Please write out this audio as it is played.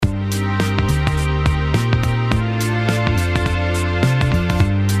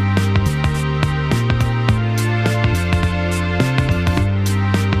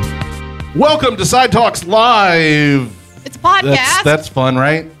Welcome to Side Talks Live. It's a podcast. That's fun,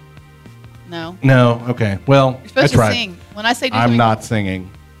 right? No. No. Okay. Well, You're supposed I tried. to sing. When I say do I'm something, not singing.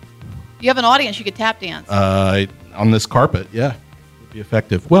 You have an audience. You could tap dance. On this carpet, yeah, would be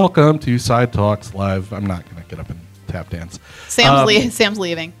effective. Welcome to Side Talks Live. I'm not going to get up and tap dance. Sam's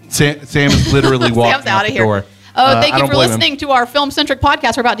leaving. Sam's literally walking Sam's out out of the here. door. Thank you for blame him. listening to our film-centric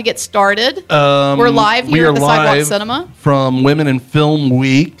podcast. We're about to get started. We're live We here are at the Sidewalk live Cinema from Women in Film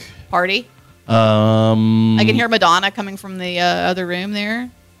Week. party. I I can hear Madonna coming from the other room there.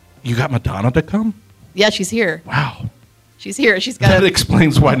 You got Madonna to come? Yeah, she's here. Wow. She's here. She's That got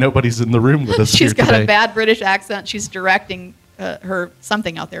explains why nobody's in the room with us she's here got today. a bad British accent. She's directing her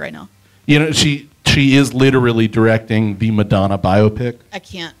something out there right now. You know, she is literally directing the Madonna biopic, I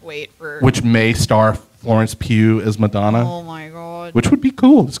can't wait for. which may star Florence Pugh as Madonna, Oh my god. which would be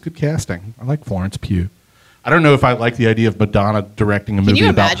cool. It's good casting. I like Florence Pugh. I don't know if I like the idea of Madonna directing a Can movie you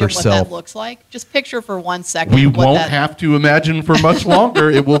about imagine herself. what that looks like? Just picture for 1 second. We what won't that, have to imagine for much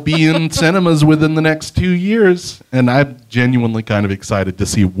longer. It will be in cinemas within the next 2 years, and I'm genuinely kind of excited to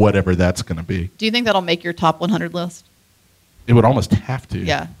see whatever that's going to be. Do you think that'll make your top 100 list? It would almost have to.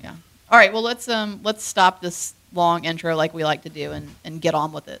 Yeah. All right. Well, let's stop this long intro like we like to do and get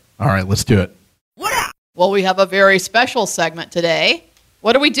on with it. All right, let's do it. Well, we have a very special segment today.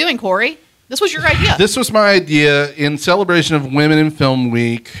 What are we doing, Corey? This was your idea. This was my idea. In celebration of Women in Film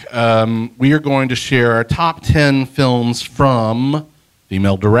Week, we are going to share our top 10 films from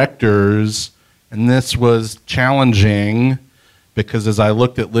female directors. And this was challenging because as I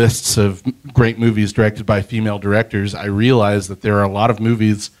looked at lists of great movies directed by female directors, I realized that there are a lot of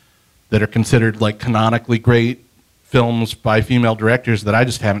movies that are considered like canonically great films by female directors that I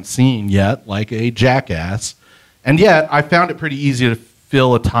just haven't seen yet, like a Jackass. And yet, I found it pretty easy to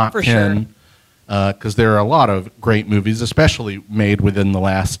fill a top For 10 because there are a lot of great movies, especially made within the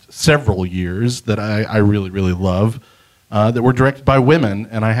last several years, that I really, really love, that were directed by women.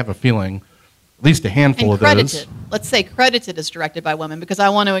 And I have a feeling at least a handful and of credited. those. Let's say credited as directed by women because I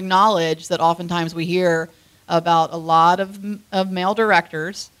want to acknowledge that oftentimes we hear about a lot of male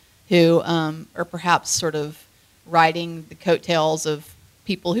directors who are perhaps sort of riding the coattails of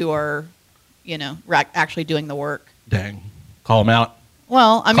people who are, actually doing the work. Dang. Call them out.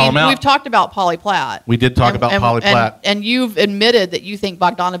 Well, I Call 'em mean, out. we've talked about Polly Platt. We did talk about Polly Platt. And you've admitted that you think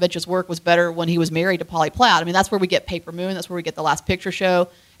Bogdanovich's work was better when he was married to Polly Platt. I mean, that's where we get Paper Moon. That's where we get The Last Picture Show.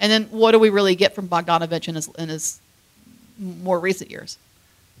 And then what do we really get from Bogdanovich in his more recent years?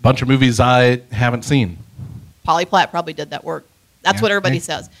 A bunch of movies I haven't seen. Polly Platt probably did that work. That's Yeah. what everybody Yeah.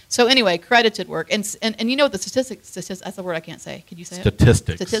 says. So anyway, credited work. And you know what the statistics, that's the word I can't say. Could you say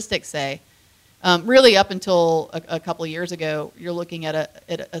Statistics. it? Statistics say. Really, up until a couple of years ago, you're looking at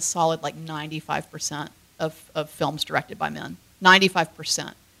a solid like 95% of films directed by men.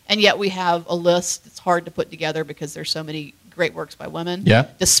 95%. And yet we have a list that's hard to put together because there's so many great works by women. Yeah.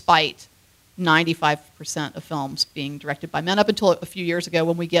 Despite 95% of films being directed by men, up until a few years ago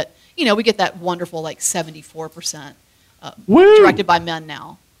when we get that wonderful like 74% Woo! directed by men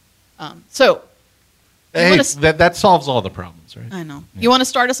now. Hey, that solves all the problems, right? I know. You want to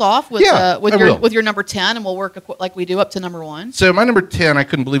start us off with Yeah, I will. with your number 10, and we'll work like we do up to number 1. So my number 10, I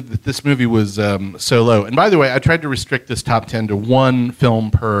couldn't believe that this movie was so low. And by the way, I tried to restrict this top 10 to one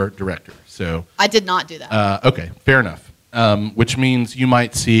film per director. So I did not do that. okay, fair enough. Which means you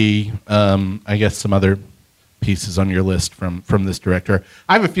might see, I guess, some other pieces on your list from this director.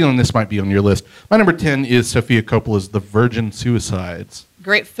 I have a feeling this might be on your list. My number 10 is Sofia Coppola's The Virgin Suicides.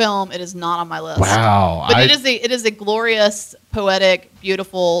 Great film. It is not on my list. Wow. But it is a glorious, poetic,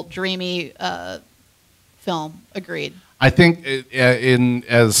 beautiful, dreamy film. Agreed. I think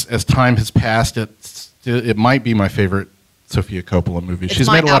as time has passed, it might be my favorite Sofia Coppola movie. It's She's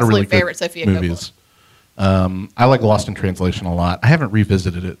my made a lot of really absolute favorite good Sofia movies. I like Lost in Translation a lot. I haven't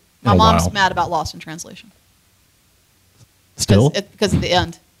revisited it in My a mom's while. mad about Lost in Translation. Still? Because of the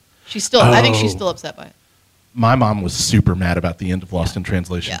end. I think she's still upset by it. My mom was super mad about the end of Lost in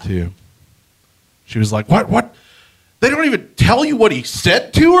Translation, Yeah. too. She was like, what? They don't even tell you what he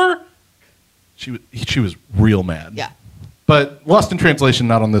said to her? She was real mad. Yeah. But Lost in Translation,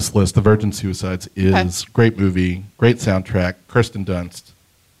 not on this list. The Virgin Suicides is great movie, great soundtrack, Kirsten Dunst.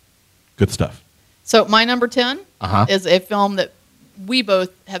 Good stuff. So my number 10 Uh-huh. is a film that we both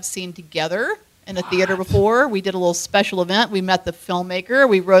have seen together in a theater before. We did a little special event. We met the filmmaker.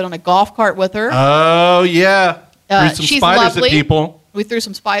 We rode on a golf cart with her. Oh, yeah. Threw some She's spiders lovely. at people. We threw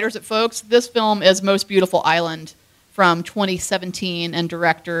some spiders at folks. This film is Most Beautiful Island from 2017, and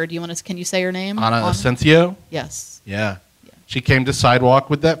director, can you say her name? Ana Asensio? Yes. Yeah. She came to Sidewalk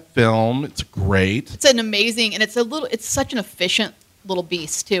with that film. It's great. It's an amazing, and it's such an efficient little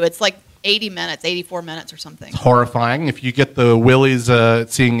beast too. It's like 80 minutes, 84 minutes or something. It's horrifying. If you get the willies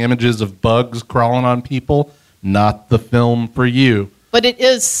seeing images of bugs crawling on people, not the film for you. But it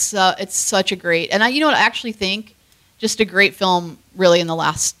is, it's such a great, and you know what, I actually think just a great film really in the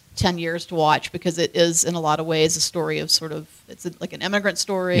last 10 years to watch, because it is in a lot of ways a story of sort of, it's like an immigrant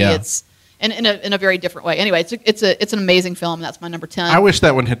story. Yeah. It's in a very different way. Anyway, it's an amazing film. And that's my number 10. I wish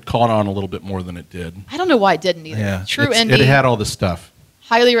that one had caught on a little bit more than it did. I don't know why it didn't either. Yeah, True it Indie. had all the stuff.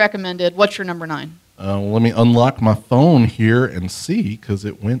 Highly recommended. What's your number 9? Let me unlock my phone here and see, because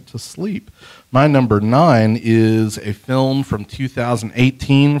it went to sleep. My number 9 is a film from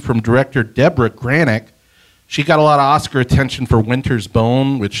 2018 from director Deborah Granick. She got a lot of Oscar attention for Winter's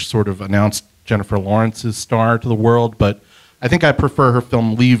Bone, which sort of announced Jennifer Lawrence's star to the world, but I think I prefer her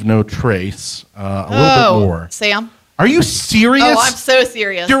film Leave No Trace a little bit more. Sam? Are you serious? Oh, I'm so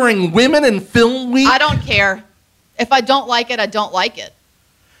serious. During Women in Film Week? I don't care. If I don't like it, I don't like it.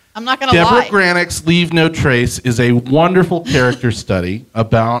 I'm not going to Deborah lie. Granick's Leave No Trace is a wonderful character study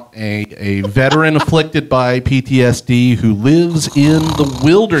about a veteran afflicted by PTSD who lives in the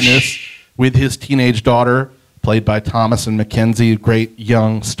wilderness with his teenage daughter, played by Thomasin McKenzie, a great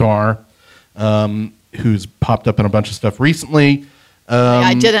young star, who's popped up in a bunch of stuff recently.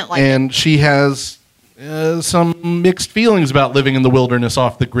 I didn't like and it. She has some mixed feelings about living in the wilderness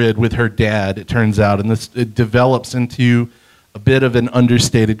off the grid with her dad, it turns out. And it develops into a bit of an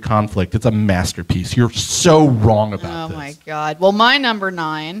understated conflict. It's a masterpiece. You're so wrong about this. Oh, my God. Well, my number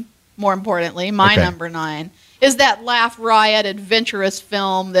 9, more importantly, number 9, is that laugh riot, adventurous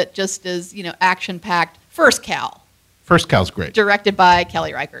film that just is, action-packed. First Cow. First Cow's great. Directed by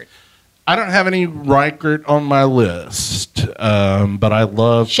Kelly Reichardt. I don't have any Reichardt on my list, but I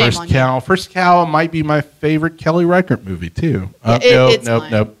love Shame First on you. Cow. First Cow might be my favorite Kelly Reichardt movie, too. It's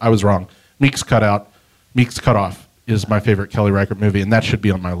mine. Nope. I was wrong. Meek's Cut Off is my favorite Kelly Reichardt movie, and that should be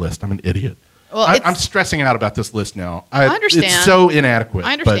on my list. I'm an idiot. Well, I'm stressing out about this list now. I understand. It's so inadequate.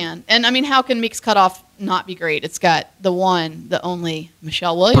 I understand. And, how can Meek's Cut Off not be great? It's got the one, the only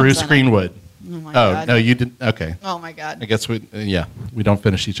Michelle Williams Bruce in it. Greenwood. Oh, my Oh, God. no, you didn't. Okay. Oh, my God. I guess we don't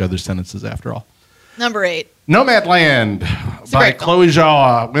finish each other's sentences after all. Number 8. Nomadland a by great film. Chloe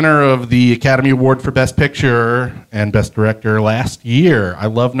Zhao, winner of the Academy Award for Best Picture and Best Director last year. I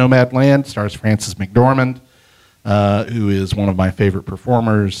love Nomadland. Stars Frances McDormand, who is one of my favorite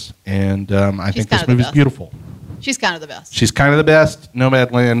performers, and I think this kind of the movie's best. beautiful. She's kind of the best. She's kind of the best.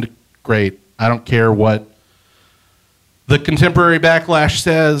 Nomadland, great. I don't care what the contemporary backlash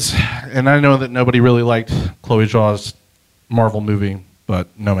says, and I know that nobody really liked Chloe Zhao's Marvel movie, but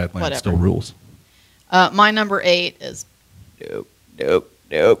Nomadland Whatever. still rules. My number 8 is nope.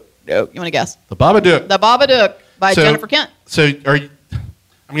 You want to guess? The Babadook. The Babadook by So- Jennifer Kent. So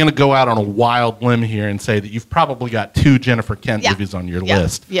I'm going to go out on a wild limb here and say that you've probably got 2 Jennifer Kent Yeah. movies on your Yeah.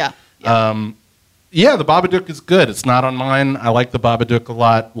 list. Yeah. Yeah, The Babadook is good. It's not on mine. I like The Babadook a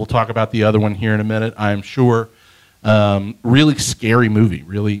lot. We'll talk about the other one here in a minute, I'm sure. Really scary movie,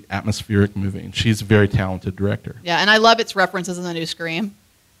 really atmospheric movie. And she's a very talented director. Yeah, and I love its references in the new Scream.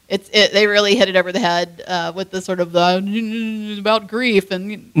 They really hit it over the head with the sort of about grief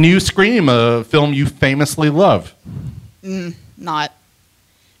and New Scream, a film you famously love. not.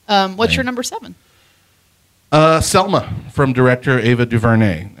 What's Okay. your number 7? Selma from director Ava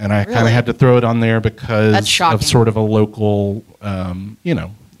DuVernay. And I kind of Really? had to throw it on there That's because shocking. of sort of a local, an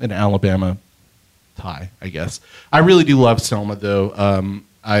Alabama tie, I guess. I really do love Selma, though.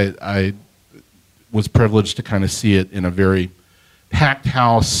 I was privileged to kind of see it in a very packed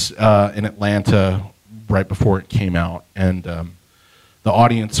house in Atlanta right before it came out. And the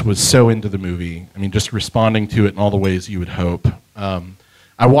audience was so into the movie. I mean, just responding to it in all the ways you would hope.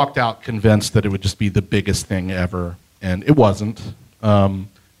 I walked out convinced that it would just be the biggest thing ever, and it wasn't.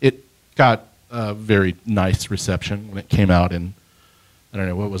 It got a very nice reception when it came out in, I don't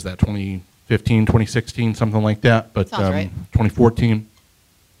know, what was that, 2015, 2016, something like that, but Sounds right. 2014.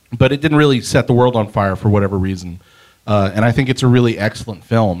 But it didn't really set the world on fire for whatever reason. And I think it's a really excellent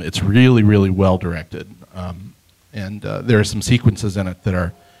film. It's really, really well directed. And there are some sequences in it that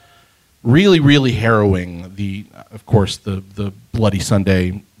are really, really harrowing. Of course, the Bloody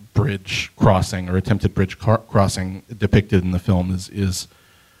Sunday bridge crossing or attempted bridge crossing depicted in the film is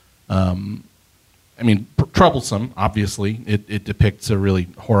troublesome, obviously. It depicts a really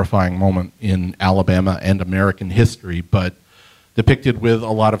horrifying moment in Alabama and American history, but depicted with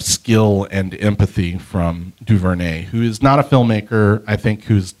a lot of skill and empathy from DuVernay, who is not a filmmaker, I think,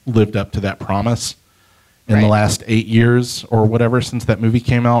 who's lived up to that promise in the Right. last 8 years or whatever since that movie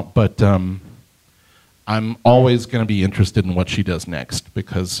came out. But I'm always going to be interested in what she does next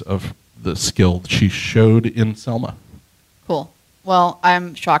because of the skill that she showed in Selma. Cool. Well,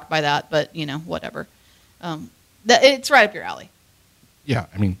 I'm shocked by that, but whatever. It's right up your alley. Yeah,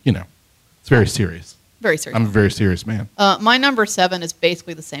 I mean, it's very serious. Very serious. I'm a very serious man. My number 7 is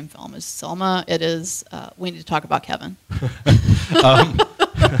basically the same film as Selma. It is We Need to Talk About Kevin.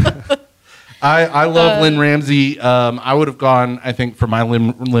 I love Lynn Ramsey. I would have gone, I think, for my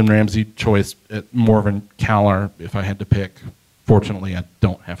Lynn Ramsey choice, at Morven Caller if I had to pick. Fortunately, I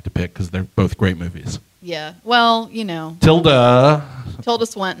don't have to pick because they're both great movies. Yeah. Well, Tilda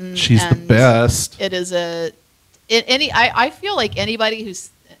Swinton. She's the best. It is I feel like anybody who's,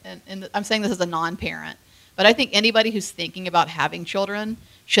 and I'm saying this as a non-parent, but I think anybody who's thinking about having children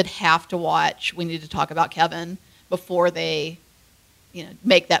should have to watch We Need to Talk About Kevin before they,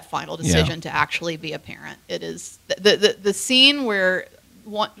 make that final decision to actually be a parent. It is the scene where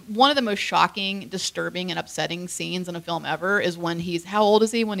one of the most shocking, disturbing, and upsetting scenes in a film ever is when how old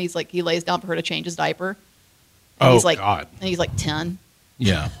is he when he's he lays down for her to change his diaper? And God. And he's 10.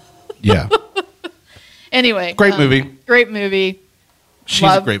 Yeah. Yeah. Anyway. Great movie. Great movie.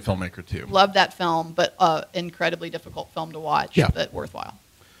 She's a great filmmaker, too. Love that film, but incredibly difficult film to watch, but worthwhile.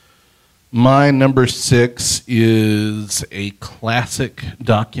 My number 6 is a classic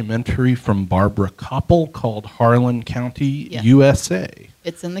documentary from Barbara Koppel called Harlan County, USA.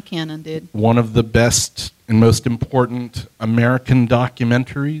 It's in the canon, dude. One of the best and most important American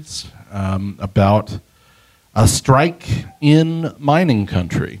documentaries about a strike in mining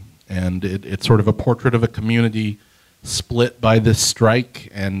country. And it's sort of a portrait of a community split by this strike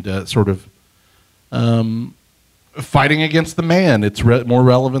and fighting against the man. It's more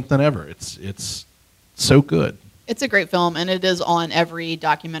relevant than ever. It's so good. It's a great film, and it is on every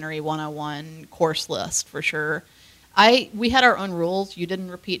Documentary 101 course list for sure. We had our own rules. You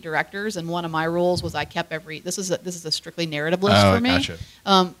didn't repeat directors, and one of my rules was I kept this is a strictly narrative list for me. Gotcha.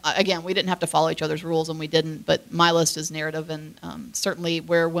 Again, we didn't have to follow each other's rules, and we didn't. But my list is narrative, and certainly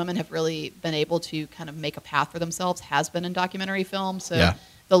where women have really been able to kind of make a path for themselves has been in documentary film. So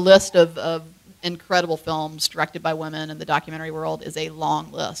the list of incredible films directed by women in the documentary world is a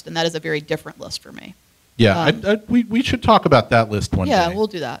long list, and that is a very different list for me. Yeah, we should talk about that list one day. Yeah, we'll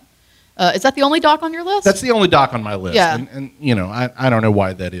do that. Is that the only doc on your list? That's the only doc on my list. Yeah. And I don't know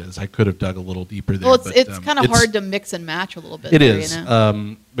why that is. I could have dug a little deeper there. Well, it's kind of hard to mix and match a little bit. It is,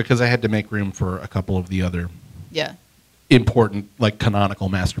 because I had to make room for a couple of the other important, canonical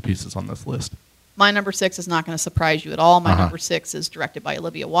masterpieces on this list. My number 6 is not going to surprise you at all. My number 6 is directed by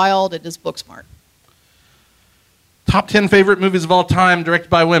Olivia Wilde. It is Booksmart. Top 10 favorite movies of all time directed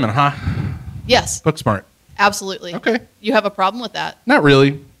by women, huh? Yes. Booksmart. Absolutely. Okay. You have a problem with that? Not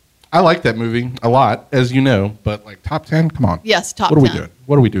really. I like that movie a lot, as you know, but top 10? Come on. Yes, top 10. What are we doing?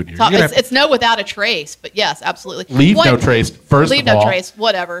 What are we doing here? It's no without a trace, but yes, absolutely. Leave no trace, first leave of all. no trace,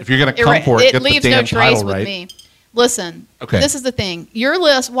 whatever. If you're going to come for it, get leaves the damn no trace title with right. me. Listen, this is the thing. Your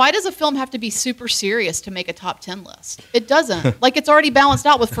list, why does a film have to be super serious to make a top 10 list? It doesn't. It's already balanced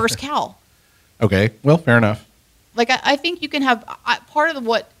out with First Cow. Okay, well, fair enough. I think you can have part of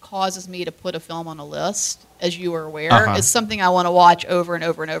what causes me to put a film on a list, as you are aware, is something I want to watch over and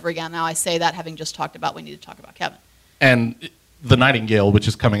over and over again. Now, I say that having just talked about We Need to Talk About Kevin. And The Nightingale, which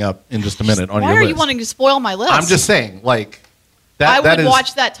is coming up in just a minute on your list. Why are you wanting to spoil my list? I'm just saying, I would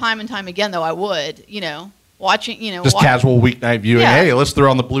watch that time and time again, though. I would, watching, just casual weeknight viewing. Yeah. Hey, let's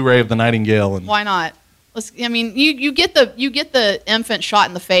throw on the Blu-ray of The Nightingale. And why not? You get the infant shot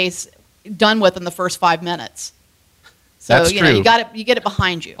in the face done with in the first 5 minutes. So that's true. You get it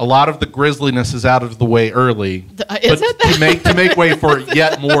behind you. A lot of the grisliness is out of the way early. Is it? to make way for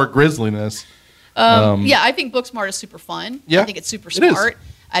yet more grisliness. I think Booksmart is super fun. Yeah, I think it's super smart.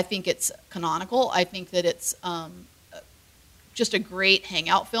 I think it's canonical. I think that it's just a great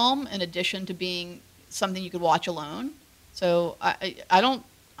hangout film in addition to being something you could watch alone. So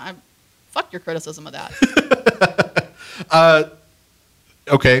fuck your criticism of that.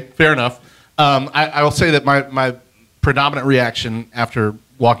 Okay, fair enough. I will say that my predominant reaction after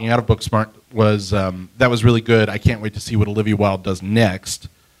walking out of Booksmart was that was really good. I can't wait to see what Olivia Wilde does next.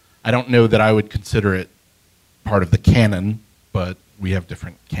 I don't know that I would consider it part of the canon, but we have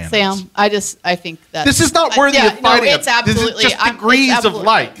different canons. Sam, I think that this is not worthy of fighting. No, it's absolutely. This is just degrees of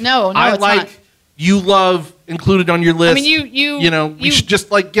like. No, I it's like. Not. You love included on your list. I mean, we should just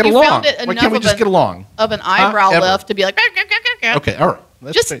get along. Why can't we just get along? Of an eyebrow lift to be like. Okay, all right.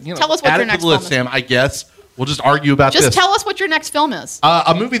 Just tell us what your next film is. Sam, I guess. We'll just argue about this. Just tell us what your next film is.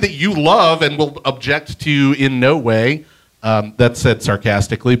 A movie that you love and will object to in no way. That's said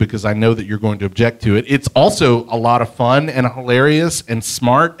sarcastically because I know that you're going to object to it. It's also a lot of fun and hilarious and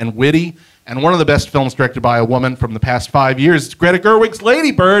smart and witty and one of the best films directed by a woman from the past 5 years. It's Greta Gerwig's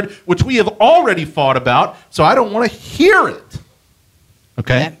Lady Bird, which we have already fought about, so I don't want to hear it.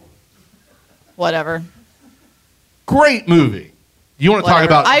 Okay? Whatever. Great movie. You want to talk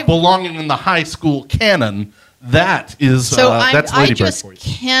Whatever. about belonging in the high school canon? That is So that's I Lady Bird just for you.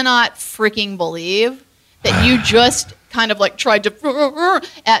 cannot freaking believe that you just kind of like tried to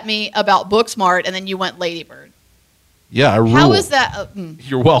at me about Booksmart and then you went Lady Bird. Yeah, I rule. How is that?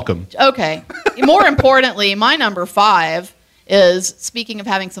 You're welcome. Okay. More importantly, my number 5 is, speaking of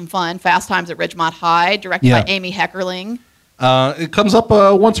having some fun, Fast Times at Ridgemont High, directed Yeah. by Amy Heckerling. It comes up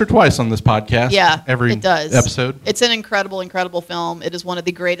once or twice on this podcast. Yeah, every it does. episode. It's an incredible, incredible film. It is one of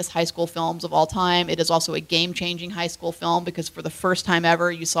the greatest high school films of all time. It is also a game-changing high school film because for the first time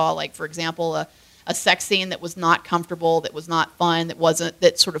ever, you saw, like, for example, a sex scene that was not comfortable, that was not fun,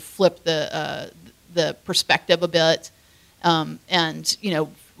 that sort of flipped the perspective a bit, and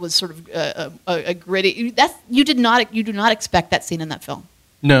was sort of a gritty. You do not expect that scene in that film.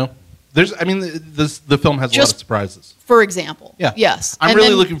 No, the film has a lot of surprises. For example, Yeah. yes, I'm And really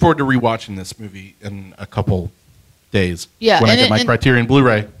then- looking forward to rewatching this movie in a couple days. Yeah, when I and get my Criterion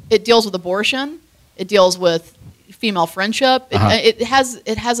Blu-ray. It deals with abortion. It deals with female friendship. Uh-huh. It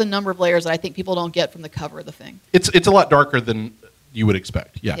has a number of layers that I think people don't get from the cover of the thing. It's a lot darker than you would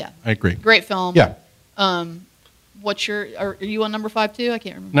expect. Yeah, Yeah. I agree. Great film. Yeah. Are you on number 5 too? I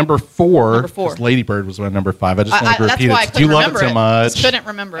can't remember. Number 4, Number 4. 'cause Lady Bird was my number 5. I just wanted to That's repeat why I it. Do couldn't you love it remember so it. much? Just couldn't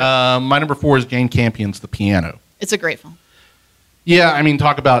remember it. My number 4 is Jane Campion's The Piano. It's a great film. Yeah, I mean,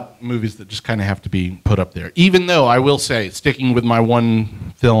 talk about movies that just kind of have to be put up there. Even though I will say, sticking with my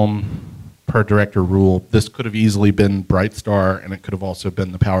one film per director rule, this could have easily been Bright Star, and it could have also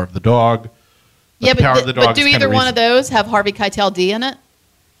been The Power of the Dog. Yeah, The Power of the Dog but do is either kinda one of those have Harvey Keitel D in it?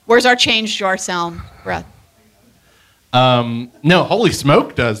 Where's our change jar sound, Brad? No, Holy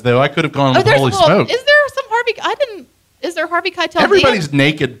Smoke does, though. I could have gone with there's Holy a little. Smoke. Is there some Harvey? Is there Harvey Keitel D? Everybody's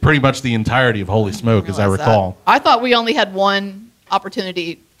naked pretty much the entirety of Holy Smoke, as I realize that. recall. I thought we only had one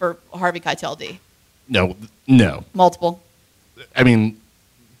opportunity for Harvey Keitel D. No. Multiple. I mean,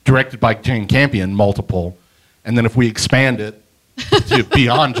 directed by Jane Campion, multiple. And then if we expand it to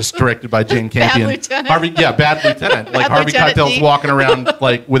beyond just directed by Jane Campion. Lieutenant. Bad Lieutenant. Like Bad Harvey Lieutenant Keitel's D. walking around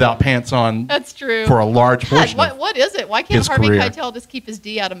like without pants on. That's true. For a large portion. God, of what is it? Why can't his Harvey career. Keitel just keep his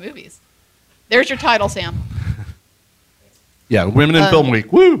D out of movies? There's your title, Sam. Yeah, Women in Film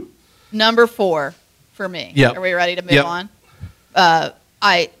Week. Woo! Number 4 for me. Yep. Are we ready to move Yep. on?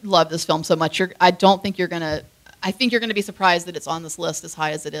 I love this film so much. I think you're gonna be surprised that it's on this list as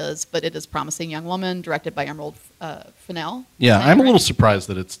high as it is. But it is Promising Young Woman, directed by Emerald Fennell. Yeah, Is that I'm a right? little surprised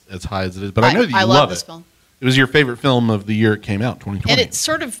that it's as high as it is, but I know that you I love this it. film. It was your favorite film of the year it came out, 2020. And it's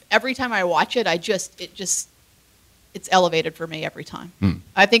sort of every time I watch it, it's elevated for me every time.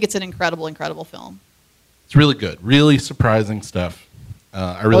 I think it's an incredible, incredible film. It's really good. Really surprising stuff.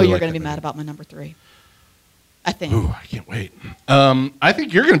 I really you're like going to that be mad movie. about my number 3. I think. Ooh, I can't wait. I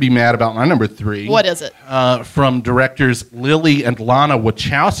think you're going to be mad about my number 3. What is it? From directors Lily and Lana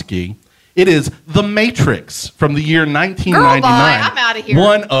Wachowski. It is The Matrix from the year 1999. Girl, bye. I'm outta here.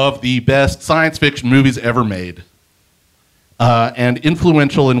 One of the best science fiction movies ever made. And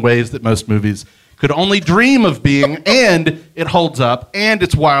influential in ways that most movies could only dream of being. And it holds up. And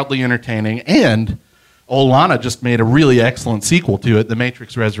it's wildly entertaining. And Lana just made a really excellent sequel to it, The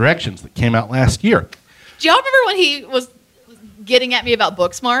Matrix Resurrections, that came out last year. Do y'all remember when he was getting at me about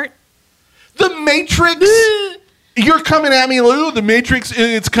Booksmart? The Matrix? You're coming at me, Lou. The Matrix,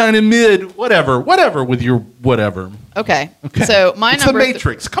 it's kind of mid. Whatever with your whatever. Okay. So my it's number The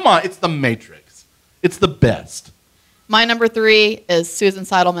Matrix. Come on, it's The Matrix. It's the best. my number 3 is Susan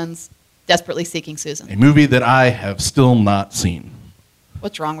Seidelman's Desperately Seeking A Susan. movie that I have still not seen.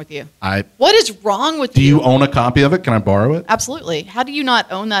 What's wrong with you? I What is wrong with do you own a copy of it? Can I borrow it? Absolutely. How do you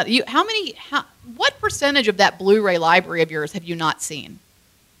not own that? What percentage of that Blu-ray library of yours have you not seen?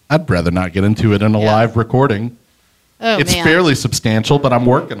 I'd rather not get into it in a Yeah. live recording. Oh, It's man. fairly substantial, but I'm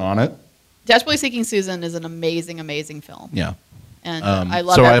working on it. Desperately Seeking Susan is an amazing, amazing film. Yeah. And I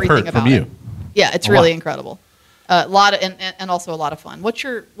love so I've everything heard about from you. it. Yeah, it's A really lot. incredible. A lot of, and also a lot of fun. What's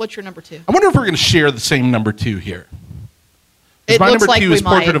your number 2? I wonder if we're going to share the same number 2 here. 'Cause It my looks number like 2 we is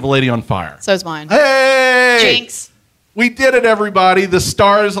Portrait might. of a Lady on Fire. So's mine. Hey! Jinx. We did it, everybody. The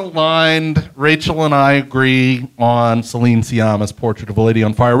stars aligned. Rachel and I agree on Celine Sciamma's Portrait of a Lady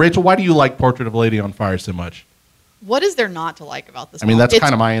on Fire. Rachel, why do you like Portrait of a Lady on Fire so much? What is there not to like about this I mean, film? that's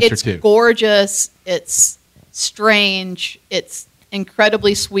kinda my answer, it's too. It's gorgeous. It's strange. It's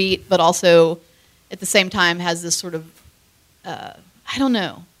incredibly sweet, but also at the same time has this sort of, I don't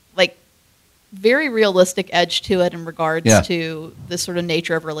know, like very realistic edge to it in regards Yeah. to the sort of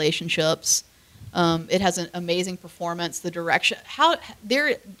nature of relationships. It has an amazing performance. The direction,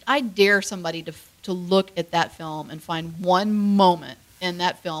 I dare somebody to look at that film and find one moment in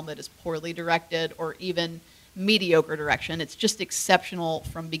that film that is poorly directed or even mediocre direction. It's just exceptional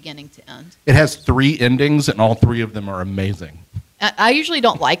from beginning to end. It has 3 endings, and all 3 of them are amazing. I usually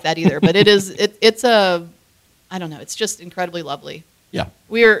don't like that either, but it's a, I don't know, it's just incredibly lovely. Yeah.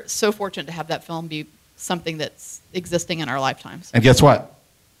 We are so fortunate to have that film be something that's existing in our lifetimes. And guess what?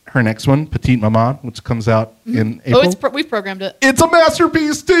 Her next one, Petite Maman, which comes out in April. We've programmed it. It's a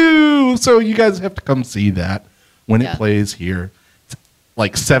masterpiece too. So you guys have to come see that when it plays here. It's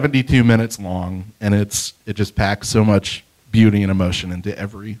like 72 minutes long, and it just packs so much beauty and emotion into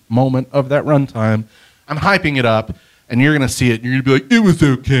every moment of that runtime. I'm hyping it up, and you're gonna see it, and you're gonna be like, "It was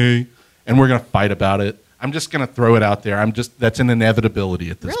okay," and we're gonna fight about it. I'm just gonna throw it out there. That's an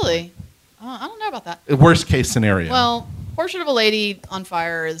inevitability at this point. Really? I don't know about that. Worst case scenario. Well, Portrait of a Lady on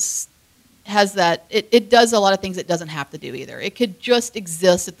Fire has that. It does a lot of things it doesn't have to do either. It could just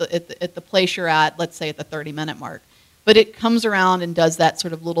exist at the place you're at, let's say at the 30-minute mark. But it comes around and does that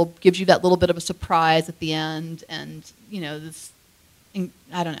sort of gives you that little bit of a surprise at the end, and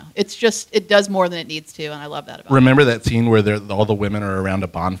I don't know. It does more than it needs to, and I love that about it. Remember that scene where all the women are around a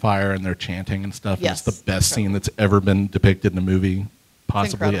bonfire and they're chanting and stuff? Yes. It's the best scene that's ever been depicted in a movie,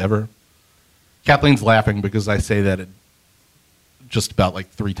 possibly incredible. ever. Kathleen's laughing because I say that just about like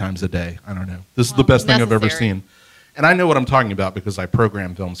 3 times a day. I don't know. This is the best thing I've ever seen. And I know what I'm talking about because I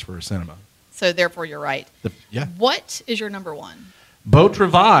program films for cinema. So therefore, you're right. Yeah. What is your number 1? Beau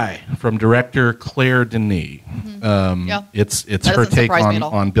Travail from director Claire Denis. Yeah. It's That her doesn't take surprise me at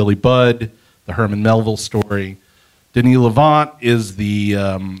all. on Billy Budd, the Herman Melville story. Denis Lavant is the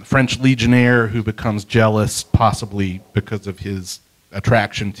French legionnaire who becomes jealous, possibly because of his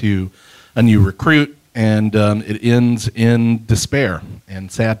attraction to a new recruit, and it ends in despair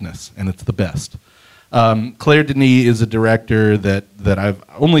and sadness, and it's the best. Claire Denis is a director that I've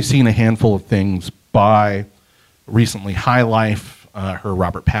only seen a handful of things by. Recently, High Life, her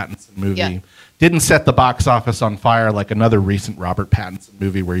Robert Pattinson movie. Yeah. Didn't set the box office on fire like another recent Robert Pattinson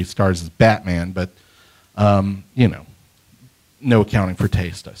movie where he stars as Batman, but, no accounting for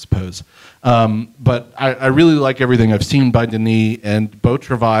taste, I suppose. But I really like everything I've seen by Denis, and Beau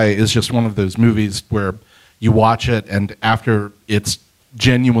Travail is just one of those movies where you watch it, and after its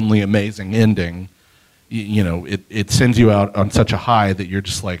genuinely amazing ending, it sends you out on such a high that you're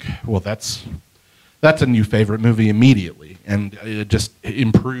just like, well, that's a new favorite movie immediately, and it just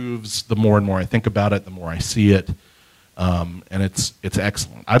improves the more and more I think about it, the more I see it, and it's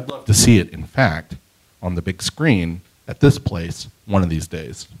excellent. I'd love to see it, in fact, on the big screen at this place one of these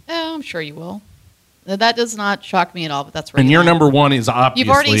days. Oh, I'm sure you will. That does not shock me at all, but that's right. And your number 1 is obviously...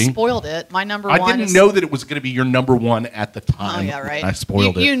 You've already spoiled it. My number 1 I didn't know that it was going to be your number 1 at the time. Oh, yeah, right. I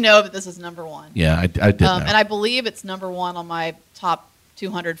spoiled it. You know that this is number 1. Yeah, I did know. And I believe it's number 1 on my top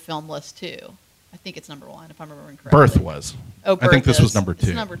 200 film list, too. I think it's number 1, if I'm remembering correctly. Birth was. Oh, Birth I think this is. was number 2.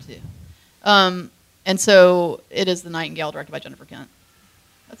 It's number 2. And so it is The Nightingale, directed by Jennifer Kent.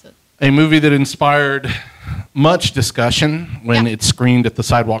 That's it. A movie that inspired much discussion when it screened at the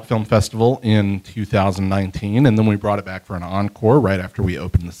Sidewalk Film Festival in 2019, and then we brought it back for an encore right after we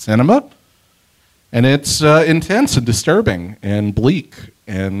opened the cinema. And it's intense and disturbing and bleak,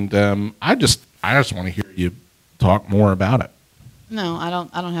 and I just want to hear you talk more about it. No, I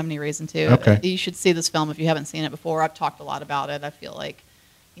don't have any reason to. Okay. You should see this film if you haven't seen it before. I've talked a lot about it. I feel like,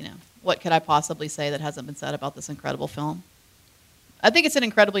 what could I possibly say that hasn't been said about this incredible film? I think it's an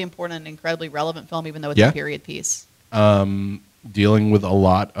incredibly important and incredibly relevant film, even though it's a period piece. Dealing with a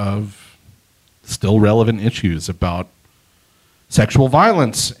lot of still relevant issues about sexual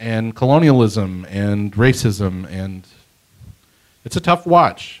violence and colonialism and racism, and it's a tough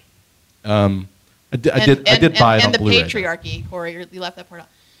watch. I did buy it on Blu-ray. And the patriarchy, Corey, you left that part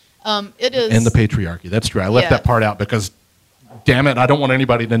out. It is. And the patriarchy. That's true. I left that part out because, damn it, I don't want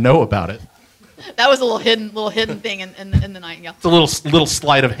anybody to know about it. That was a little hidden thing in the Nightingale. It's a little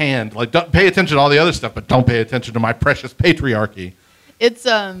sleight of hand. Like, don't pay attention to all the other stuff, but don't pay attention to my precious patriarchy. It's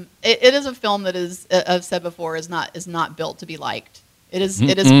it is a film that is, I've said before, is not built to be liked. It is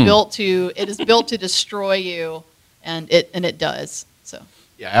built to destroy you, and it does. So.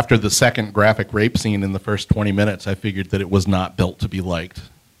 Yeah, after the second graphic rape scene in the first 20 minutes, I figured that it was not built to be liked.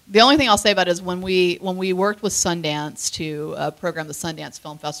 The only thing I'll say about it is when we worked with Sundance to program the Sundance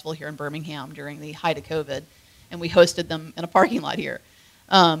Film Festival here in Birmingham during the height of COVID, and we hosted them in a parking lot here,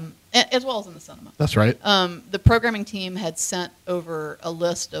 as well as in the cinema. That's right. The programming team had sent over a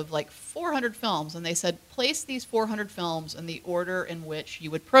list of like 400 films, and they said, place these 400 films in the order in which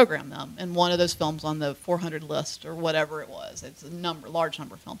you would program them. And one of those films on the 400 list, or whatever it was, it's a large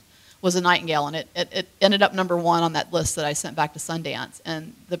number of films, was A Nightingale, and it ended up number 1 on that list that I sent back to Sundance,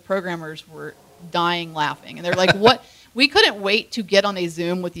 and the programmers were dying laughing, and they're like, We couldn't wait to get on a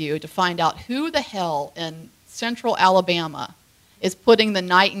Zoom with you to find out who the hell in Central Alabama is putting The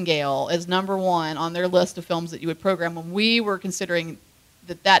Nightingale as number one on their list of films that you would program when we were considering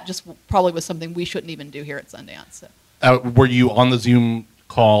that just probably was something we shouldn't even do here at Sundance. So. Were you on the Zoom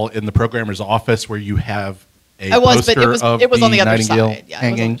call in the programmer's office where you have a I was, poster but of it was the on the other Nightingale side. Yeah,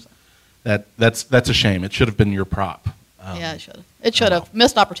 hanging? it was on the other side. That's a shame. It should have been your prop. Yeah, it should have. It should have.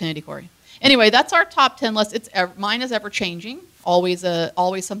 Missed opportunity, Corey. Anyway, that's our top 10 list. Mine is ever changing. Always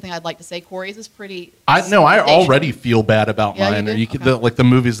something I'd like to say. Corey's is pretty. I stationary. already feel bad about Yeah, mine. you do? Like the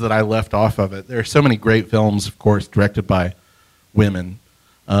movies that I left off of it. There are so many great films, of course, directed by women.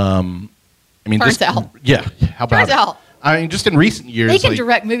 I mean, Turns out. Yeah. How about Turns it? out. I mean, just in recent years, They can like,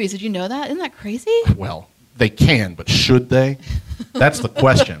 direct movies. Did you know that? Isn't that crazy? well, they can, but should they? That's the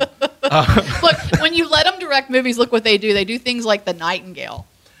question. Look, when you let them direct movies, look what they do. They do things like The Nightingale.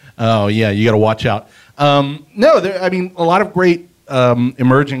 Oh yeah, you got to watch out. No, I mean a lot of great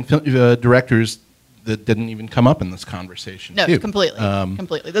emerging directors that didn't even come up in this conversation. No, too. completely.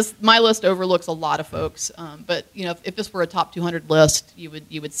 My list overlooks a lot of folks, but if this were a top 200 list, you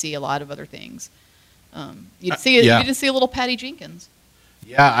would see a lot of other things. You'd see a little Patty Jenkins.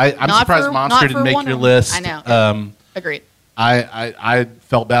 Yeah, I'm surprised Monster didn't make your list. I know. Agreed. I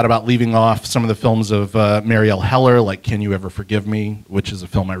felt bad about leaving off some of the films of Marielle Heller, like Can You Ever Forgive Me, which is a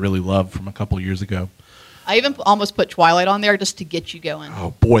film I really love from a couple years ago. I even almost put Twilight on there just to get you going.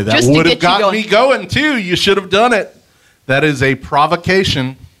 Oh, boy, that would have gotten me going, too. You should have done it. That is a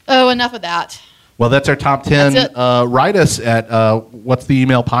provocation. Oh, enough of that. Well, that's our top 10. That's it. Write us at what's the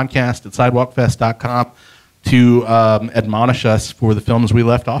email podcast at sidewalkfest.com to admonish us for the films we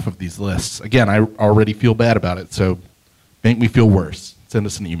left off of these lists. Again, I already feel bad about it, so make me feel worse. Send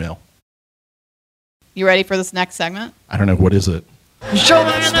us an email. You ready for this next segment? I don't know. What is it? Show me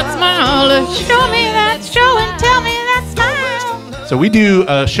that smile. Show me that show and tell me that smile. So we do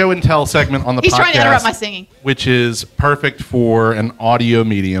a show and tell segment on the podcast. He's trying to interrupt my singing. Which is perfect for an audio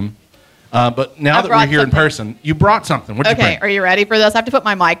medium. But now that we're here in person, you brought something. What'd you bring? Are you ready for this? I have to put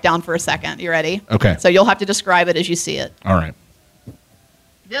my mic down for a second. You ready? Okay. So you'll have to describe it as you see it. All right.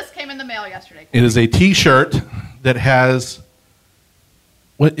 This came in the mail yesterday. It is a T-shirt that has,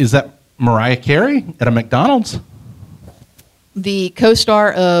 what is that, Mariah Carey at a McDonald's? The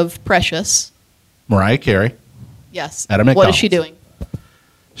co-star of Precious. Mariah Carey. Yes. At a McDonald's. What is she doing?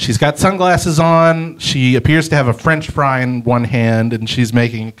 She's got sunglasses on. She appears to have a French fry in one hand, and she's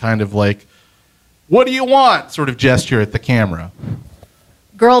making kind of like, what do you want, sort of gesture at the camera.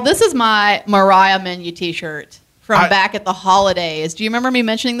 Girl, this is my Mariah menu T-shirt from back at the holidays. Do you remember me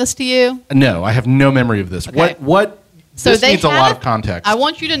mentioning this to you? No, I have no memory of this. Okay. So this needs a lot of context. I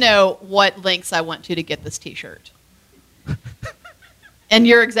want you to know what links I went to get this T-shirt. And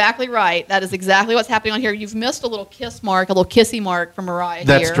you're exactly right. That is exactly what's happening on here. You've missed a little kiss mark, a little kissy mark from Mariah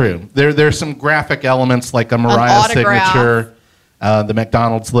That's here. true. There's some graphic elements like a Mariah signature, the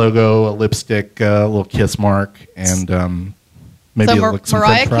McDonald's logo, a lipstick, a little kiss mark, and maybe some Mariah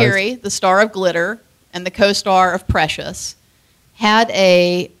French fries. Carey, the star of Glitter and the co-star of Precious, had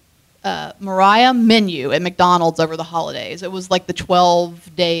a Mariah menu at McDonald's over the holidays. It was like the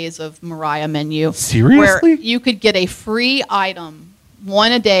 12 days of Mariah menu. Seriously? Where you could get a free item,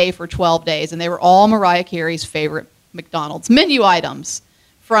 one a day for 12 days, and they were all Mariah Carey's favorite McDonald's menu items,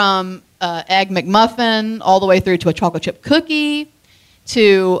 from Egg McMuffin all the way through to a chocolate chip cookie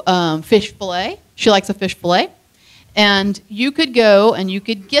to fish fillet. She likes a fish fillet. And you could go and you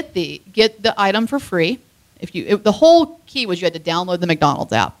could get the item for free. The whole key was you had to download the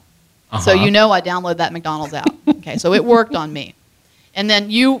McDonald's app. Uh-huh. So I downloaded that McDonald's app. Okay, so it worked on me. And then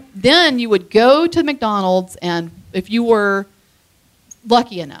you would go to McDonald's, and if you were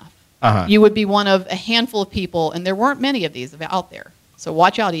lucky enough, you would be one of a handful of people, and there weren't many of these out there. So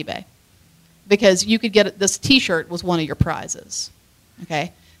watch out, eBay, because you could get this T-shirt was one of your prizes.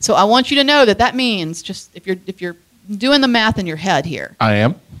 Okay, so I want you to know that means, just if you're doing the math in your head here. I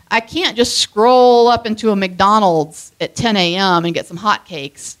am. I can't just scroll up into a McDonald's at 10 a.m. and get some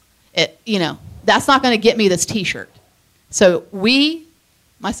hotcakes. That's not going to get me this T-shirt. So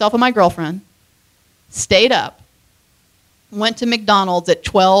myself and my girlfriend, stayed up, went to McDonald's at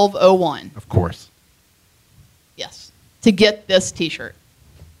 12:01. Of course. Yes, to get this T-shirt.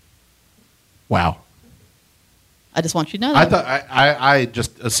 Wow. I just want you to know that. I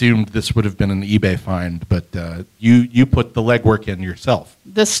just assumed this would have been an eBay find, but you put the legwork in yourself.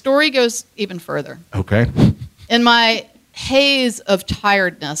 The story goes even further. Okay. In my haze of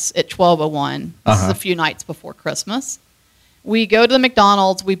tiredness at 12:01, this is a few nights before Christmas, we go to the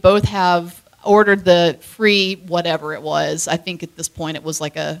McDonald's. We both have ordered the free whatever it was. I think at this point it was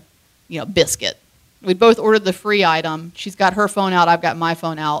like a biscuit. We both ordered the free item. She's got her phone out. I've got my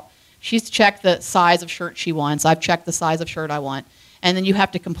phone out. She's checked the size of shirt she wants. I've checked the size of shirt I want. And then you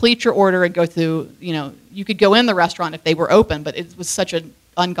have to complete your order and go through, you could go in the restaurant if they were open, but it was such an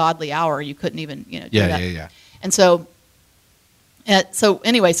ungodly hour you couldn't even, do that. Yeah. And so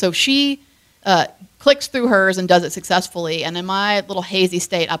she clicks through hers and does it successfully. And in my little hazy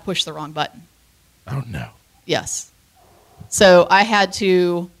state, I pushed the wrong button. Oh, no. Yes. So I had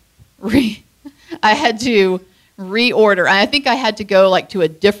to reorder. I think I had to go to a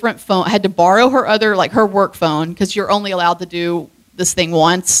different phone. I had to borrow her her work phone, because you're only allowed to do this thing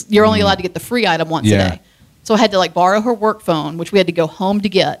once. You're only allowed to get the free item once a day. So I had to borrow her work phone, which we had to go home to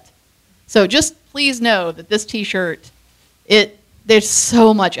get. So just please know that this T-shirt, there's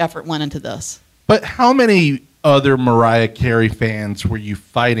so much effort went into this. But how many other Mariah Carey fans were you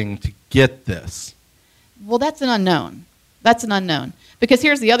fighting to get this? Well, that's an unknown. Because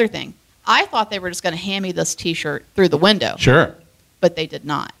here's the other thing. I thought they were just going to hand me this T-shirt through the window. Sure. But they did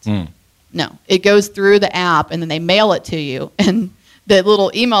not. No. It goes through the app, and then they mail it to you. And the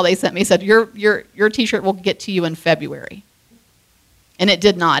little email they sent me said, your T-shirt will get to you in February. And it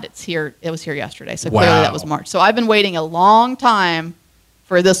did not. It's here. It was here yesterday. So clearly that was March. So I've been waiting a long time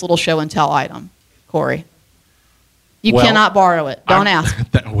for this little show and tell item, Corey. You cannot borrow it. Don't ask.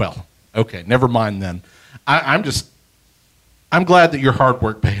 Okay. Never mind then. I'm glad that your hard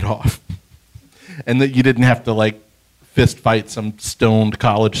work paid off and that you didn't have to fist fight some stoned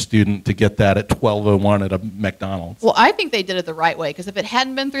college student to get that at 12:01 at a McDonald's. Well, I think they did it the right way, because if it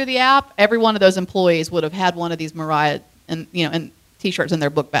hadn't been through the app, every one of those employees would have had one of these Mariah and T-shirts in their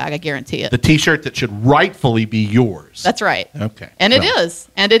book bag. I guarantee it. The T-shirt that should rightfully be yours. That's right. Okay. And it is.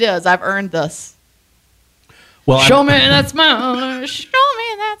 I've earned this. Well, show me that smile. Show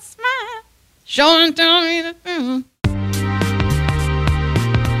me that smile. Show and tell me the.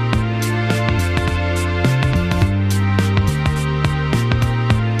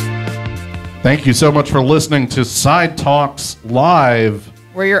 Thank you so much for listening to Side Talks Live.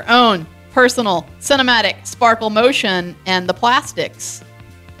 We're your own personal cinematic sparkle motion and the plastics,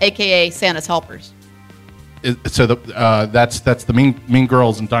 a.k.a. Santa's helpers. So that's the Mean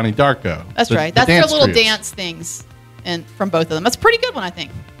Girls and Donnie Darko. That's right. That's their little dance things from both of them. That's a pretty good one, I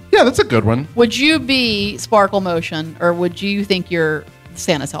think. Yeah, that's a good one. Would you be Sparkle Motion, or would you think you're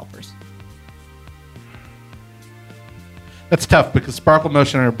Santa's helpers? That's tough, because Sparkle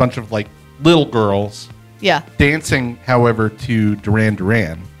Motion are a bunch of little girls. Yeah. Dancing, however, to Duran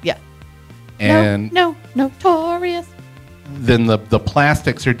Duran. Yeah. And notorious. Then the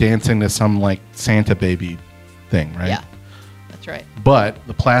plastics are dancing to some Santa baby thing, right? Yeah. That's right. But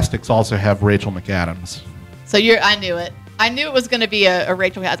the plastics also have Rachel McAdams. So I knew it. I knew it was going to be a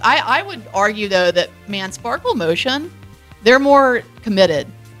Rachel McAdams. I would argue, though, that Sparkle Motion, they're more committed.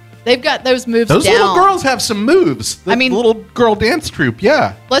 They've got those moves down. Those little girls have some moves. The little girl dance troupe,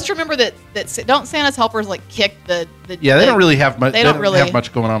 yeah. Let's remember that don't Santa's helpers kick the yeah, they don't really have much. They don't really have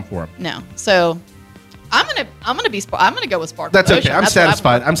much going on for them. No. So I'm gonna go with Sparkle. That's Motion. okay. I'm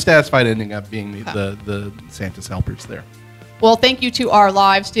satisfied. I'm satisfied ending up being the Santa's helpers there. Well, thank you to our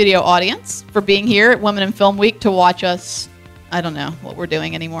live studio audience for being here at Women in Film Week to watch us. I don't know what we're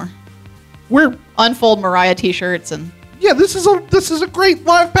doing anymore. We're unfold Mariah T-shirts and. Yeah, this is a great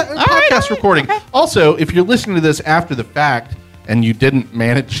live podcast recording. Okay. Also, if you're listening to this after the fact and you didn't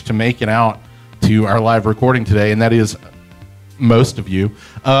manage to make it out to our live recording today, and that is most of you,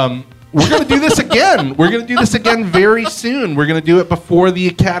 we're going to do this again. We're going to do this again very soon. We're going to do it before the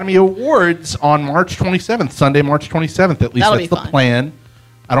Academy Awards on March 27th, Sunday, March 27th. At least that's the plan.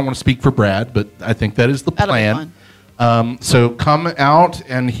 I don't want to speak for Brad, but I think that is the plan. So come out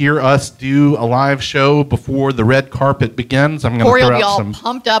and hear us do a live show before the red carpet begins. I'm going to throw out some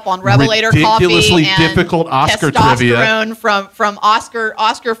pumped up on Revelator ridiculously coffee and difficult Oscar trivia from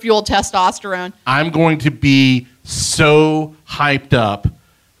Oscar fueled testosterone. I'm going to be so hyped up.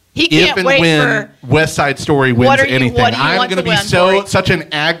 He can't if and wait when for West Side Story wins anything. I'm going to be such an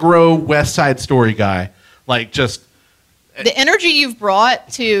aggro West Side Story guy. Just the energy you've brought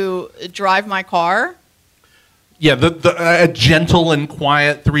to Drive My Car. Yeah, a gentle and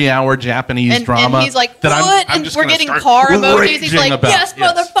quiet 3-hour Japanese drama. And he's like, what? And we're getting car emojis. He's like, yes,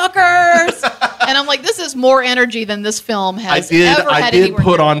 motherfuckers. And I'm like, this is more energy than this film has ever had. I did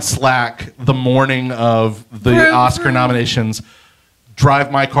put on Slack the morning of the Oscar nominations,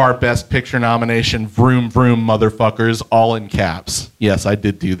 Drive My Car Best Picture nomination, vroom, vroom, motherfuckers, all in caps. Yes, I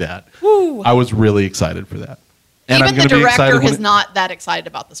did do that. Woo. I was really excited for that. And even the director is not that excited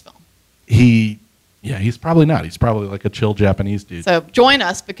about this film. Yeah, he's probably not. He's probably a chill Japanese dude. So join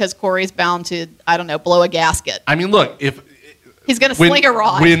us because Corey's bound to, blow a gasket. I mean, look, if He's going to sling a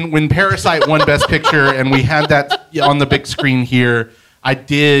rod. When Parasite won Best Picture and we had that on the big screen here, I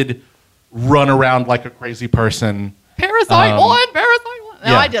did run around like a crazy person. Parasite won.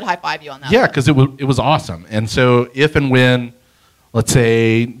 No, yeah. I did high five you on that. Yeah, because it was awesome. And so if and when, let's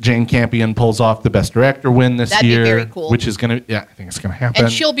say, Jane Campion pulls off the Best Director win this That'd be year, very cool. which is going to, I think it's going to happen.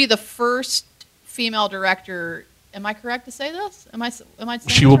 And she'll be the first female director. Am I correct to say this? Am I saying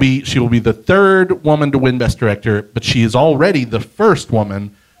She will be the third woman to win Best Director, but she is already the first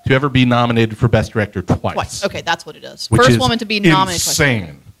woman to ever be nominated for Best Director twice. Okay, that's what it is. Which First is woman to be nominated insane.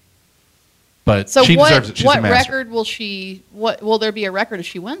 twice. But So she deserves it. She's what a master. record will she? What will there be a record if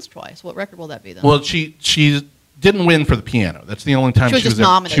she wins twice? What record will that be then? Well, she didn't win for the piano. That's the only time She was just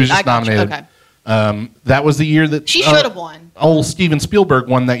nominated. She was just I got you. nominated. Okay. That was the year that She should have won. Old Steven Spielberg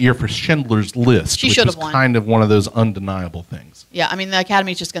won that year for Schindler's List, She which should was have won. kind of one of those undeniable things. Yeah, I mean the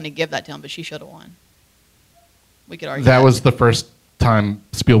Academy's just going to give that to him, but she should have won. We could argue That was the first time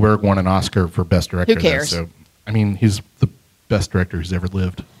Spielberg won an Oscar for Best Director. Who cares? So, I mean, he's the best director who's ever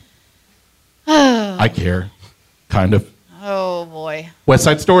lived. I care, kind of. Oh boy. West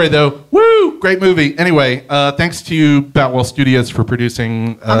Side Story, though, woo, great movie. Anyway, thanks to Boutwell Studios for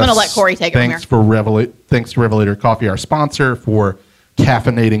producing. I'm going to let Corey take it from here. Thanks to Revelator Coffee, our sponsor, for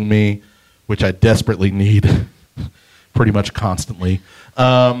caffeinating me, which I desperately need, pretty much constantly.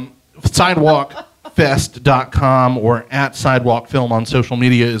 Sidewalkfest.com or at Sidewalk Film on social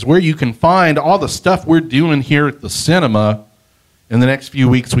media is where you can find all the stuff we're doing here at the cinema. In the next few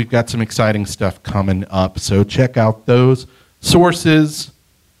weeks, we've got some exciting stuff coming up, so check out those sources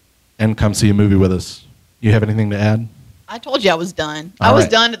and come see a movie with us. You have anything to add? I told you I was done. All I was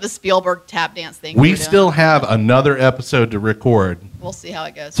right. done at the Spielberg tap dance thing. We were doing. still have another episode to record, We'll see how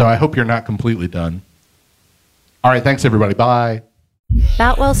it goes. so I hope you're not completely done. All right, thanks, everybody. Bye.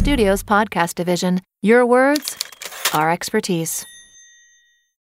 Boutwell Studios Podcast Division. Your words, our expertise.